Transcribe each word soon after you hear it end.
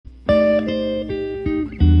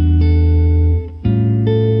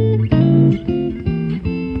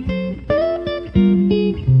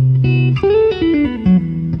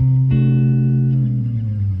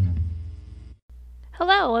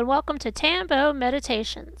welcome to Tambo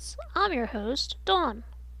Meditations. I'm your host, Dawn.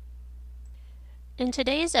 In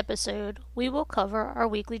today's episode, we will cover our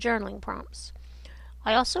weekly journaling prompts.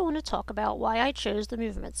 I also want to talk about why I chose the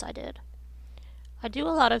movements I did. I do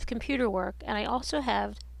a lot of computer work, and I also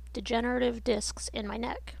have degenerative discs in my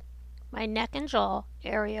neck. My neck and jaw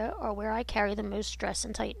area are where I carry the most stress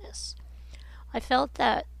and tightness. I felt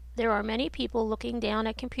that there are many people looking down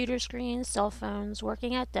at computer screens, cell phones,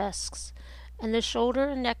 working at desks, and the shoulder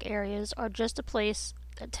and neck areas are just a place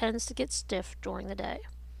that tends to get stiff during the day.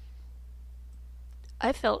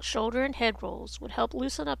 I felt shoulder and head rolls would help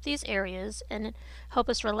loosen up these areas and help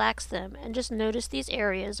us relax them and just notice these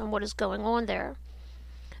areas and what is going on there.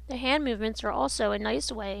 The hand movements are also a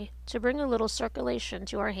nice way to bring a little circulation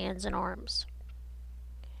to our hands and arms.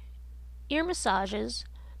 Ear massages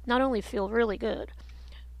not only feel really good,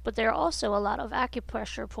 but there are also a lot of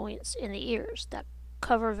acupressure points in the ears that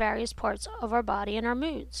cover various parts of our body and our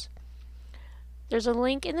moods. There's a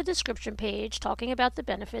link in the description page talking about the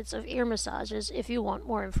benefits of ear massages if you want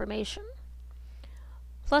more information.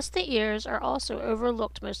 Plus, the ears are also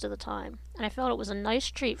overlooked most of the time, and I felt it was a nice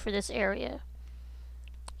treat for this area.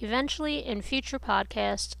 Eventually, in future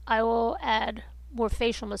podcasts, I will add more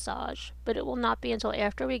facial massage, but it will not be until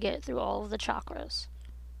after we get through all of the chakras.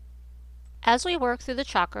 As we work through the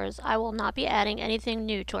chakras, I will not be adding anything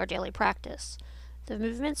new to our daily practice. The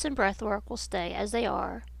movements and breath work will stay as they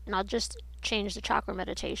are, and I'll just change the chakra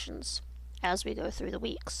meditations as we go through the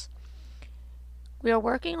weeks. We are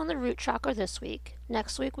working on the root chakra this week.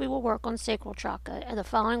 Next week we will work on sacral chakra, and the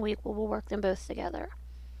following week we will work them both together.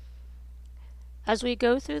 As we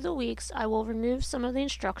go through the weeks, I will remove some of the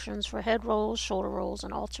instructions for head rolls, shoulder rolls,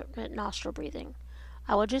 and alternate nostril breathing.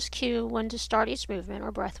 I will just cue when to start each movement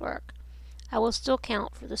or breath work. I will still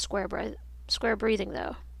count for the square breathing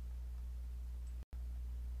though.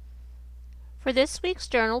 For this week's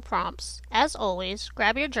journal prompts, as always,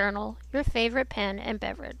 grab your journal, your favorite pen, and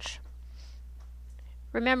beverage.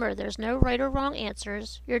 Remember, there's no right or wrong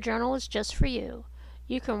answers. Your journal is just for you.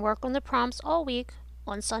 You can work on the prompts all week,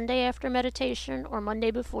 on Sunday after meditation, or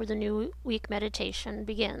Monday before the new week meditation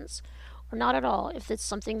begins, or not at all if it's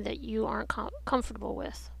something that you aren't comfortable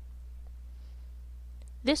with.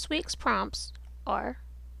 This week's prompts are: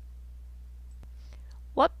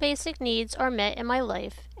 what basic needs are met in my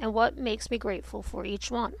life, and what makes me grateful for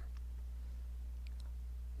each one?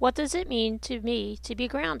 What does it mean to me to be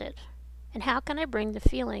grounded? And how can I bring the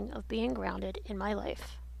feeling of being grounded in my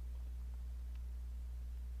life?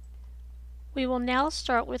 We will now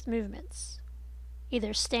start with movements,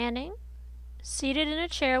 either standing, seated in a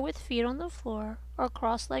chair with feet on the floor, or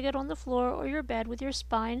cross-legged on the floor or your bed with your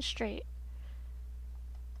spine straight.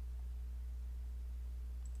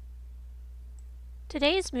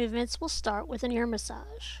 Today's movements will start with an ear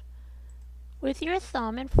massage. With your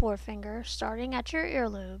thumb and forefinger starting at your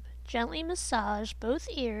earlobe, gently massage both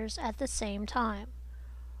ears at the same time,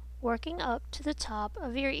 working up to the top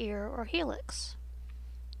of your ear or helix.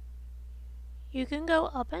 You can go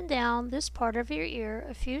up and down this part of your ear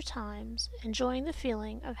a few times, enjoying the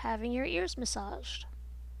feeling of having your ears massaged.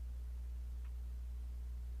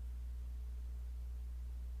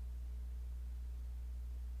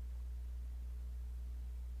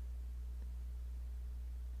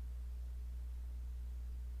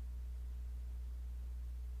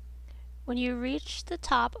 When you reach the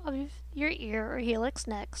top of your ear or helix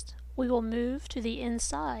next, we will move to the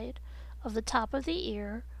inside of the top of the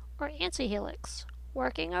ear or antihelix,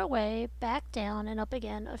 working our way back down and up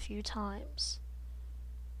again a few times.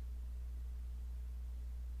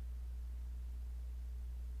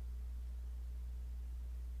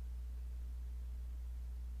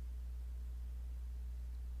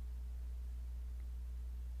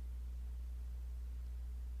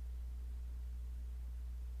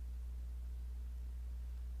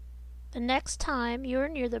 The next time you are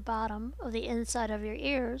near the bottom of the inside of your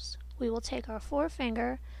ears, we will take our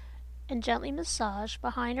forefinger and gently massage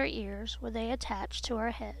behind our ears where they attach to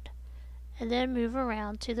our head, and then move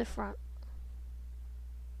around to the front,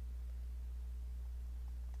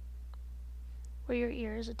 where your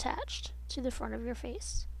ear is attached to the front of your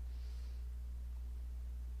face.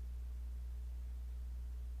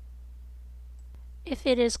 If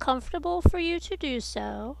it is comfortable for you to do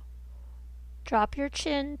so, drop your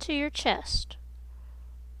chin to your chest,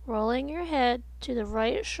 rolling your head to the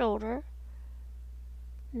right shoulder,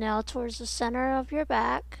 now towards the center of your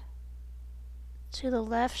back, to the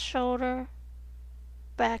left shoulder,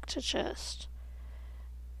 back to chest.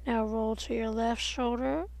 Now roll to your left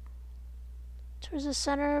shoulder, towards the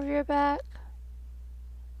center of your back,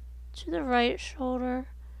 to the right shoulder,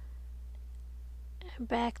 and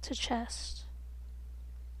back to chest.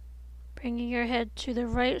 Bringing your head to the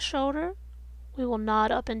right shoulder, we will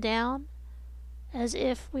nod up and down as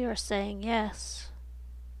if we are saying yes.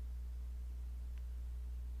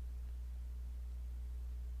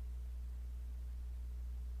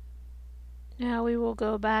 Now we will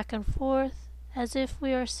go back and forth as if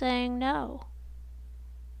we are saying no.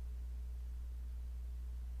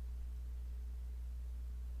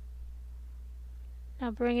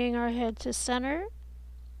 Now bringing our head to center,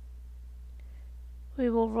 we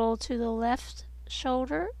will roll to the left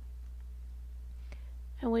shoulder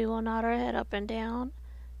and we will nod our head up and down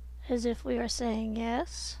as if we are saying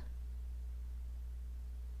yes.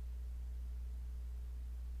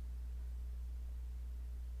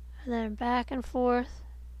 And then back and forth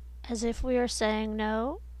as if we are saying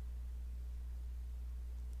no.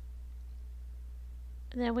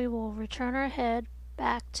 And then we will return our head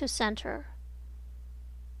back to center.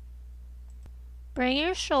 Bring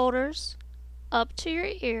your shoulders up to your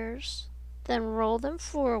ears, then roll them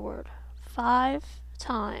forward 5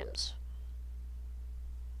 times.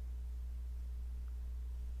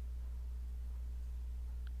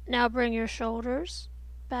 Now bring your shoulders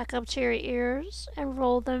back up to your ears and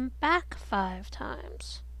roll them back 5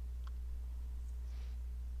 times.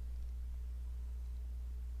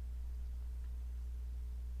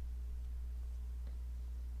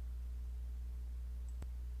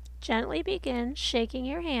 Gently begin shaking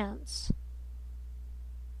your hands,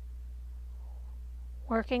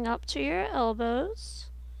 working up to your elbows,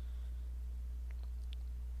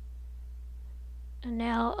 and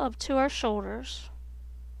now up to our shoulders.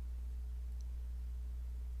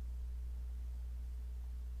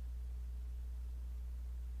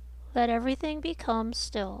 Let everything become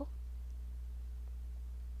still.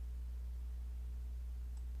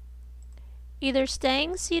 Either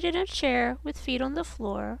staying seated in a chair with feet on the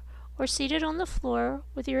floor, or seated on the floor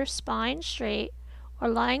with your spine straight, or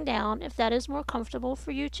lying down if that is more comfortable for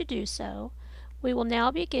you to do so, we will now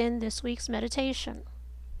begin this week's meditation.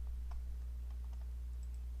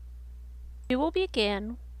 We will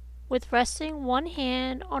begin with resting one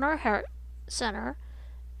hand on our heart center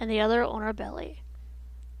and the other on our belly.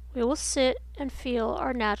 We will sit and feel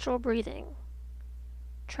our natural breathing,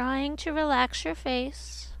 trying to relax your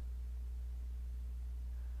face,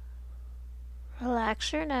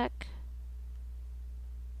 relax your neck,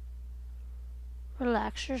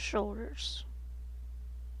 relax your shoulders.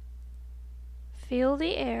 Feel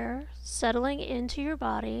the air settling into your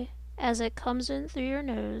body as it comes in through your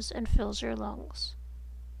nose and fills your lungs.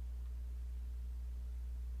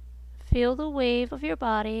 Feel the wave of your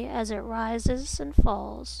body as it rises and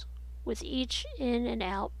falls with each in and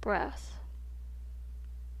out breath.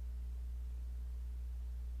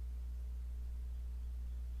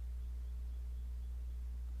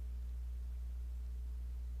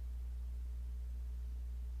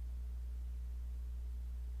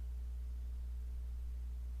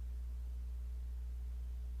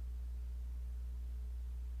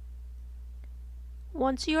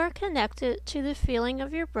 Once you are connected to the feeling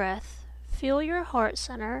of your breath, feel your heart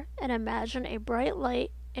center and imagine a bright light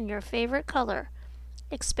in your favorite color,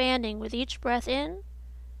 expanding with each breath in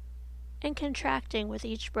and contracting with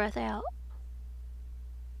each breath out.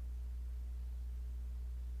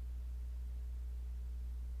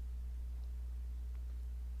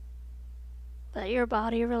 Let your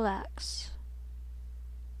body relax.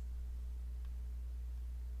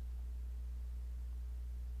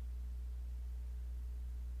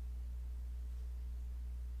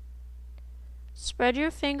 Spread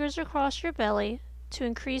your fingers across your belly to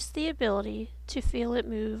increase the ability to feel it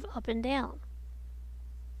move up and down.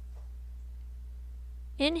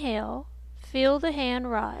 Inhale, feel the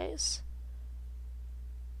hand rise.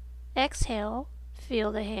 Exhale,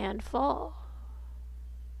 feel the hand fall.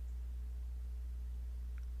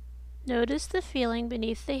 Notice the feeling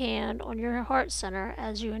beneath the hand on your heart center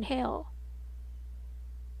as you inhale.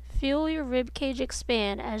 Feel your rib cage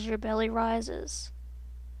expand as your belly rises.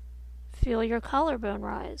 Feel your collarbone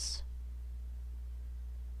rise.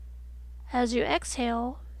 As you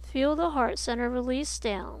exhale, feel the heart center release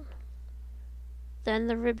down. Then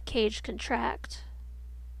the rib cage contract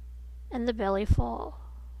and the belly fall.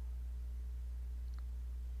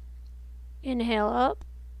 Inhale up,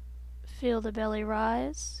 feel the belly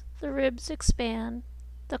rise, the ribs expand,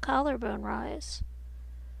 the collarbone rise.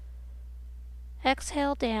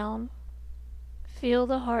 Exhale down, feel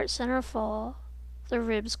the heart center fall, the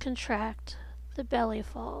ribs contract, the belly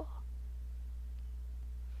fall.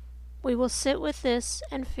 We will sit with this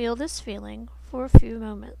and feel this feeling for a few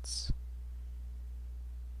moments.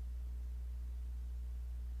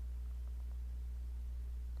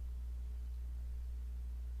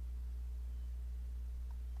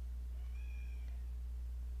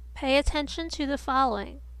 Pay attention to the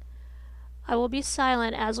following. I will be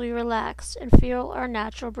silent as we relax and feel our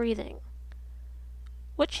natural breathing.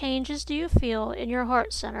 What changes do you feel in your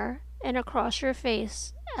heart center and across your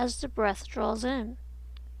face as the breath draws in?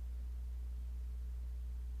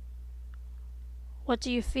 What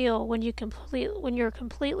do you feel when you're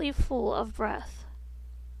completely full of breath?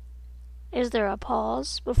 Is there a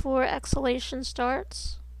pause before exhalation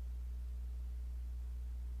starts?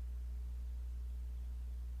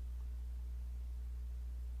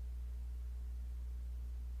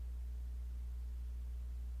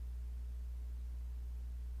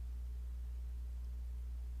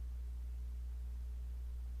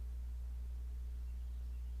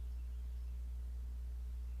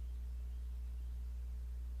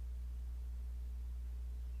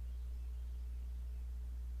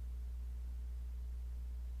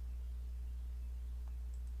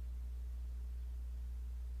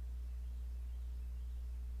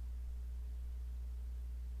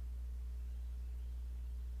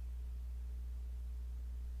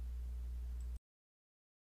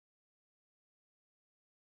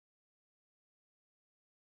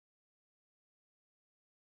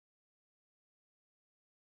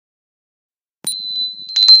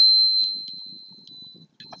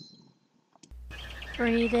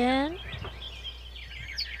 Breathe in,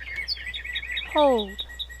 hold.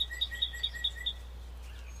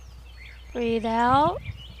 Breathe out,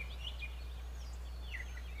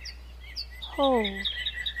 hold.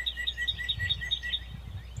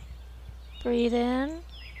 Breathe in,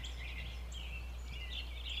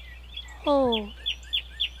 hold.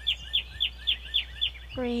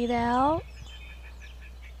 Breathe out,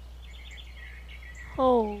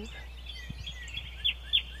 hold.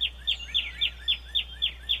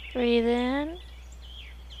 Breathe in,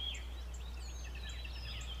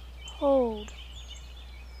 hold.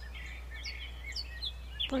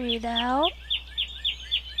 Breathe out,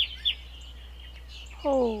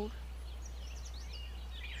 hold.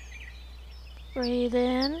 Breathe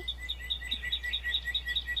in,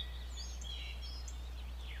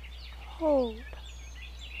 hold.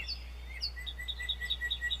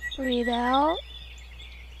 Breathe out,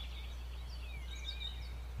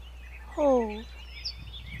 hold.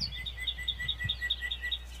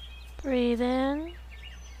 Breathe in,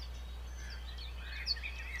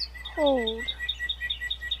 hold.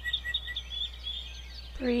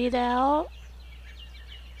 Breathe out,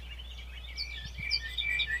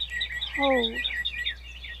 hold.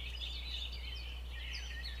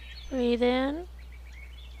 Breathe in,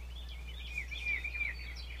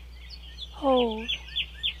 hold.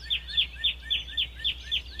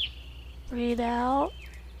 Breathe out,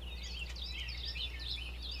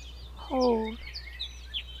 hold.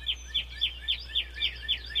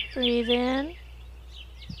 Breathe in,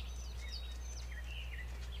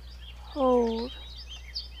 hold.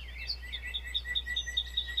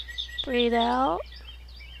 Breathe out,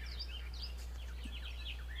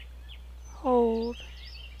 hold.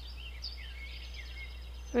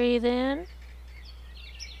 Breathe in,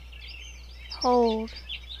 hold.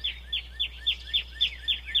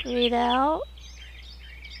 Breathe out.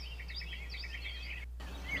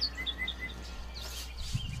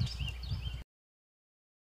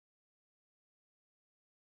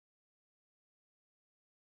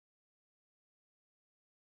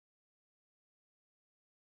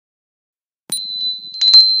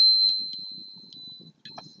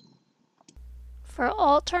 For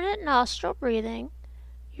alternate nostril breathing,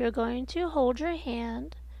 you're going to hold your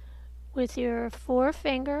hand with your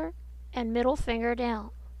forefinger and middle finger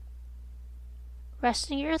down.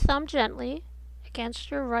 Resting your thumb gently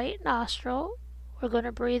against your right nostril, we're going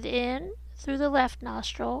to breathe in through the left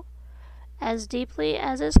nostril as deeply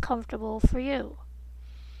as is comfortable for you.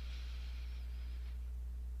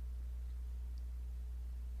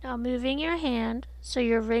 Now moving your hand so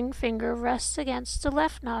your ring finger rests against the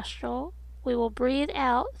left nostril, we will breathe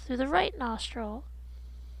out through the right nostril.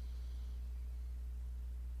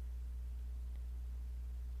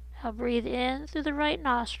 Now breathe in through the right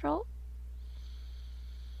nostril.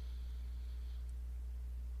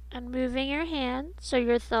 And moving your hand so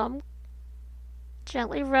your thumb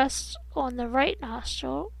gently rests on the right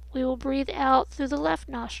nostril, we will breathe out through the left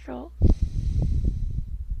nostril.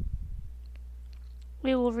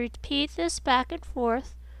 We will repeat this back and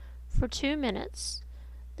forth for 2 minutes.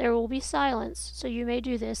 There will be silence, so you may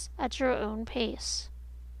do this at your own pace.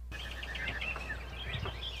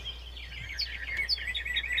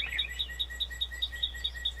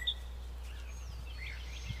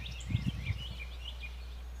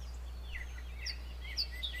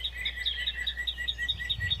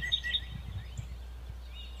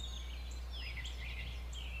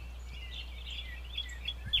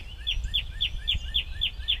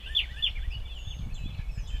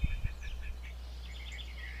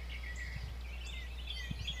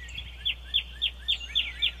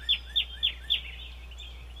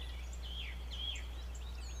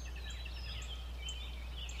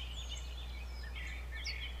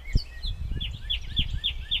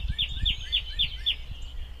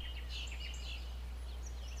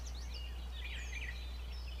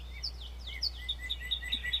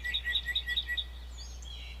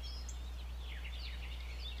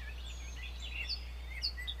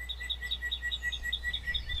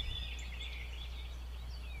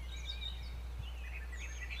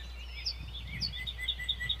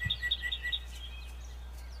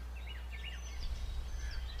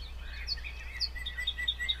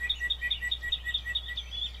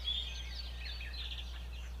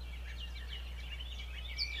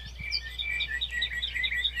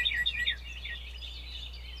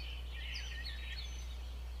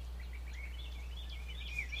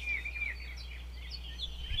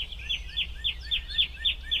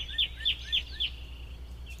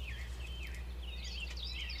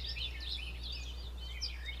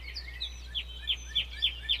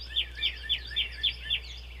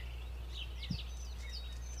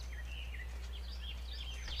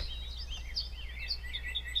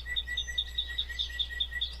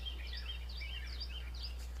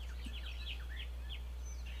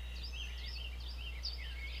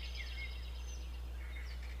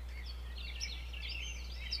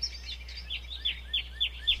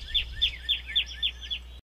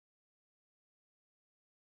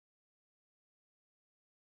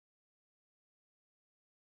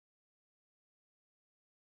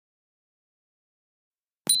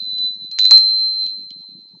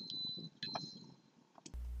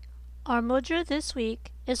 Our mudra this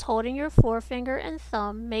week is holding your forefinger and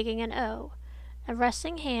thumb making an O, and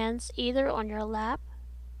resting hands either on your lap,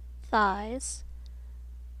 thighs,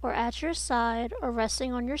 or at your side or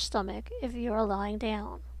resting on your stomach if you are lying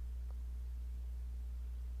down.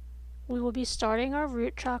 We will be starting our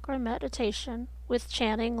root chakra meditation with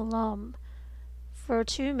chanting Lum for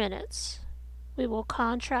 2 minutes. We will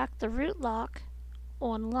contract the root lock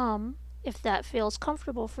on Lum if that feels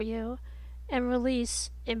comfortable for you and release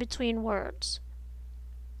in between words.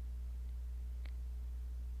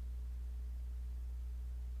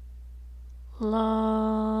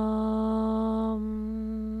 Lum.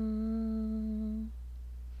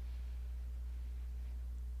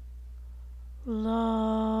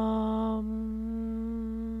 Lum.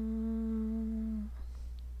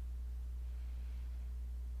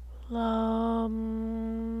 Lum.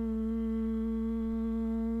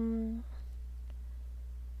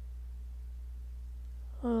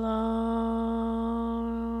 Lum. Lum.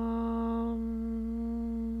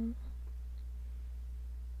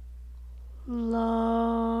 Lum. Lum.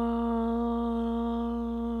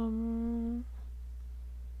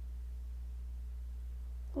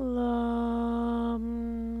 Lum. Lum.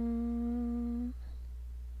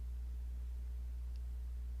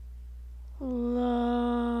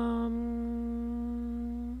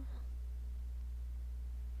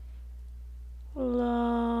 Lum. Lum.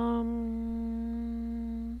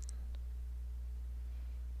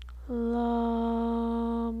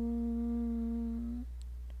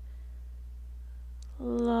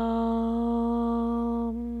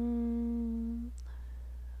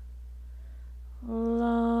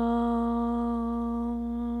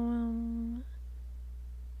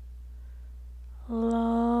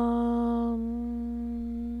 Lum.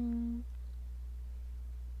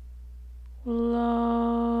 Lum.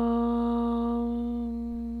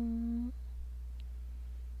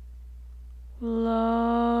 Lum.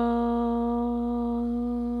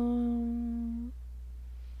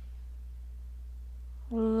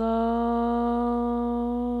 Lum.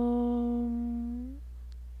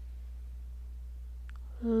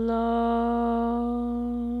 Lum.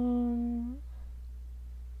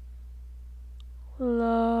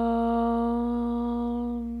 Lum.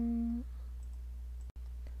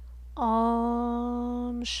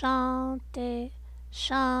 Om Shanti,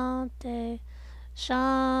 Shanti,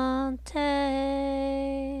 Shanti.